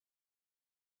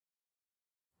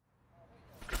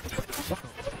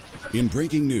In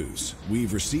breaking news,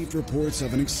 we've received reports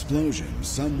of an explosion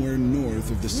somewhere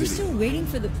north of the city. We're still waiting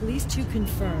for the police to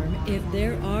confirm if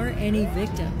there are any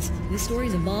victims. This story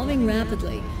is evolving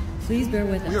rapidly. Please bear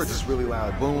with us. We heard this really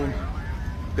loud boom.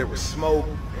 There was smoke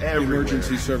everywhere.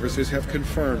 Emergency services have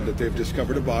confirmed that they've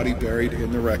discovered a body buried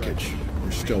in the wreckage.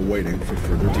 We're still waiting for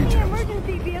further details.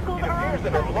 Emergency vehicles are... It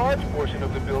appears that a large portion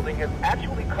of the building has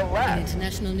actually In collapsed.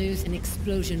 international news, an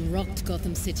explosion rocked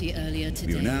Gotham City earlier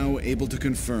today. We are now able to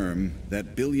confirm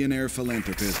that billionaire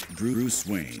philanthropist Bruce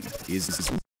Wayne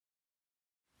is...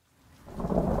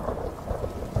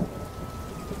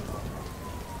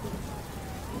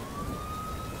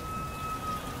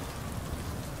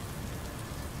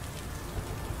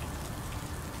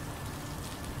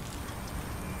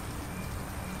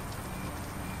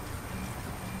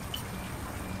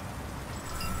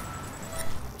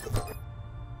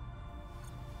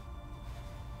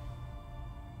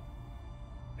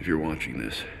 If you're watching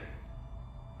this,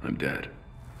 I'm dead.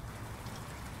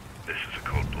 This is a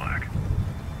code black.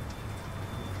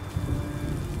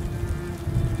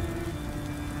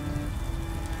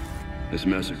 This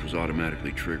message was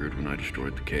automatically triggered when I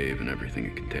destroyed the cave and everything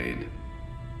it contained.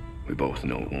 We both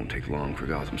know it won't take long for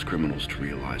Gotham's criminals to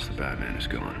realize the Batman is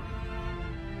gone.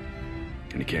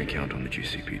 And you can't count on the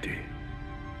GCPD.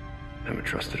 Haven't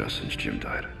trusted us since Jim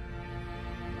died.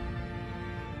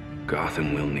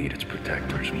 Gotham will need its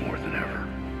protectors more than ever.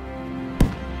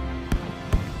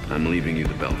 I'm leaving you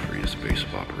the Belfry as base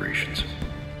of operations.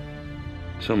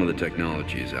 Some of the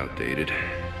technology is outdated,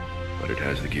 but it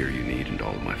has the gear you need and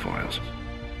all of my files.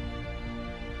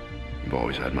 You've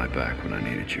always had my back when I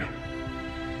needed you.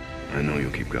 I know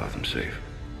you'll keep Gotham safe.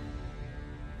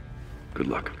 Good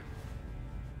luck.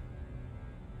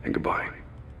 And goodbye.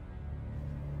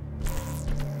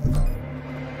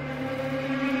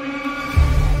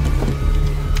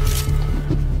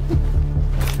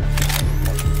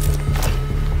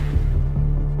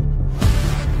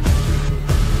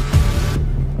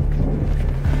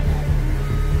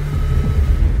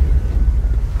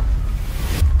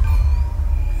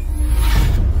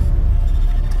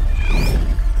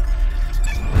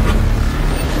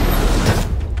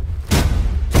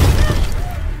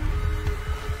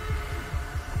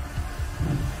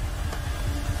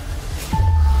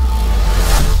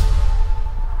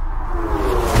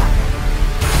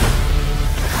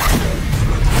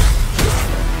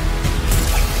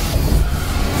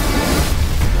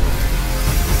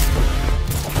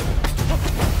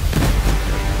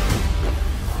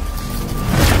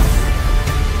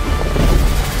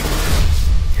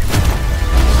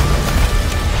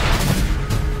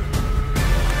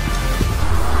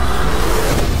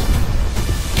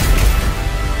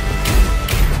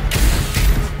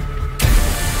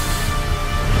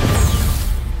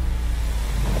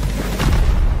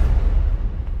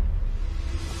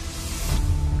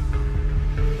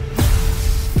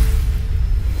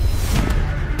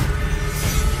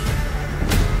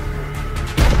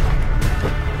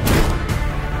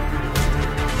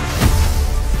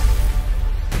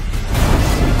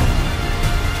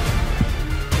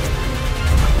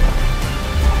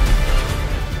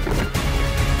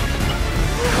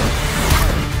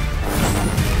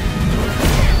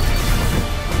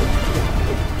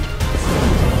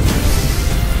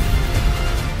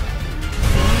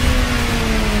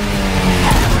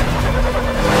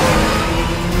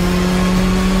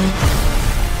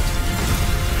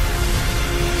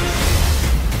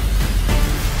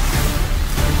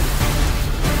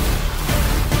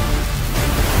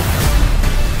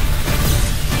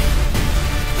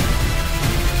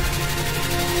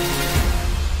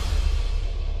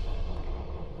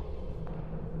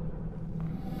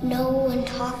 No one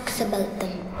talks about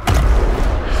them.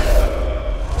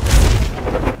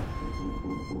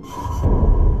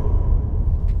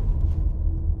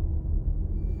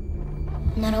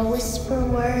 Not a whisper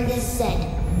word is said.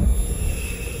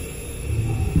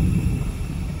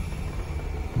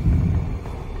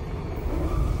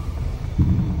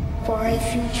 For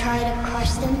if you try to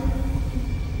crush them,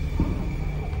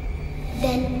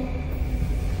 then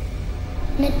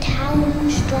the town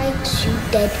strikes you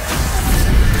dead.